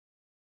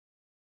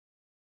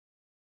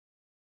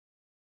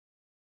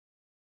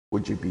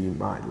Would you be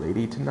my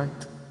lady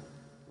tonight,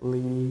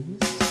 ladies?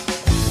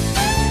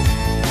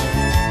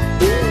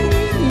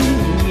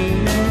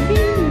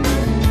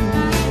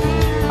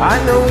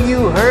 I know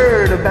you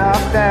heard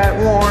about that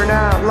worn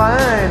out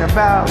line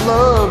about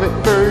love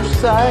at first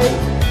sight.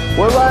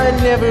 Well, I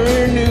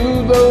never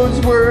knew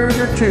those words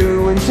or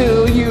two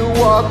until you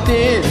walked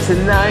in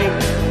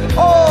tonight.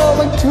 All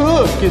it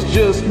took is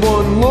just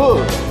one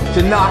look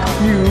to knock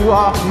you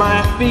off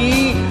my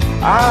feet.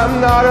 I'm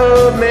not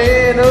a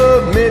man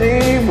of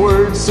many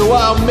words, so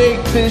I'll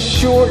make this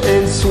short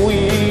and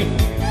sweet.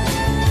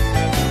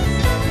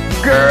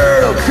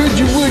 Girl, would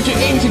you,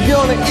 ain't you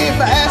gonna, if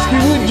I ask you,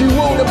 would you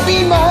wanna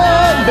be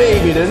my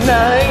baby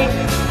tonight?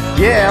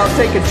 Yeah, I'll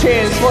take a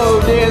chance,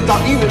 slow dance,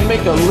 I'll even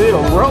make a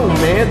little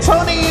romance.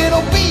 Honey,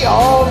 it'll be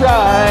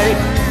alright.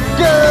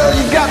 Girl,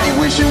 you got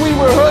me wishing we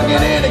were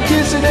hugging and a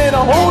kissing and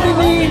a holding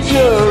each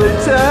other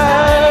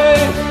tight.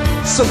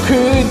 So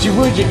would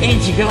you,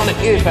 ain't you gonna,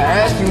 if I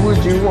ask you,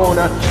 would you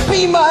wanna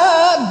be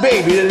my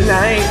baby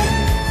tonight?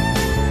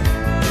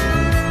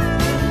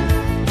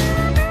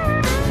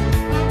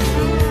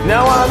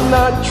 Now I'm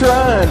not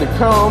trying to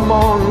come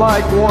on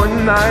like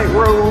one night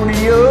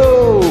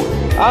rodeo.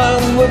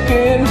 I'm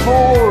looking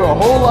for a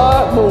whole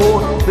lot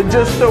more than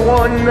just a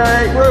one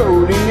night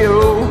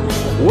rodeo.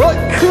 What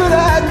could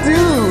I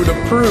do to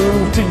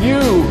prove to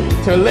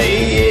you, to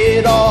lay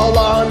it all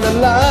on the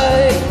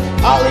line?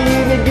 I'll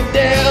even get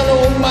down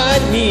on my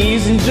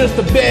knees and just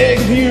to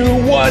beg you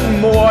one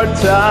more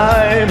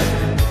time.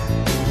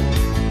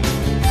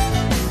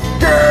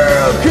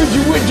 Girl,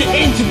 would you,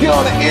 ain't you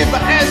gonna, if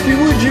I ask you,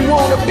 would you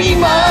wanna be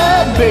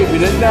my baby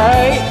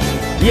tonight?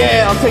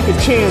 Yeah, I'll take a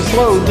chance,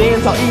 slow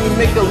dance, I'll even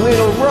make a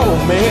little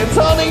romance.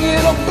 Honey,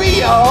 it'll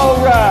be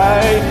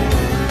alright.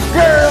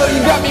 Girl,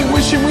 you got me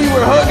wishing we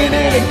were hugging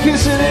and a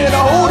kissing and a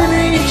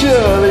holding each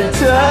other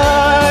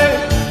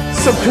tight.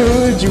 So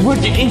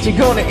would you, ain't you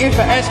gonna, if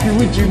I ask you,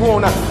 would you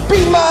wanna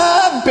be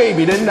my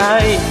baby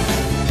tonight?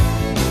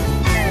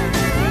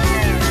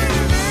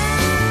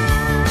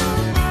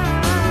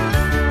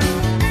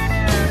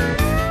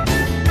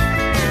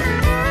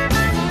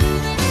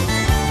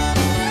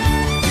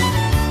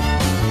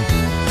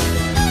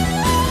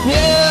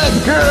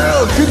 Yeah,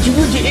 girl, would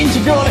you, ain't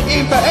you gonna,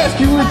 if I ask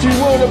you, would you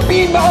wanna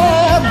be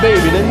my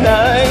baby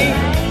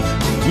tonight?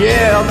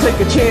 Yeah, I'll take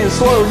a chance,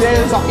 slow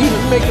dance, I'll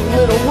even make a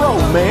little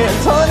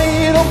romance.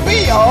 Honey, it'll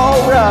be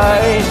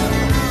alright.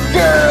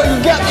 Girl,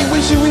 you got me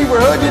wishing we were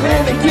hugging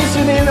and a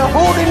kissing and a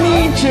holding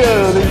each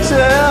other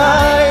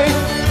tight.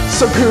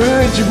 So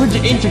would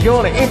you, ain't you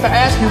gonna, if I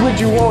ask you, would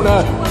you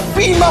wanna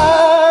be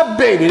my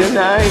baby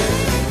tonight?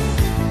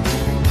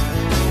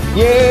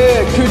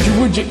 Yeah,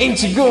 would you,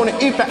 ain't you gonna,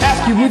 if I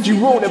ask you, would you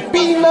wanna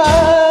be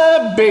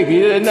my baby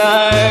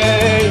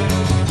tonight?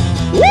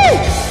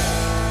 Woo!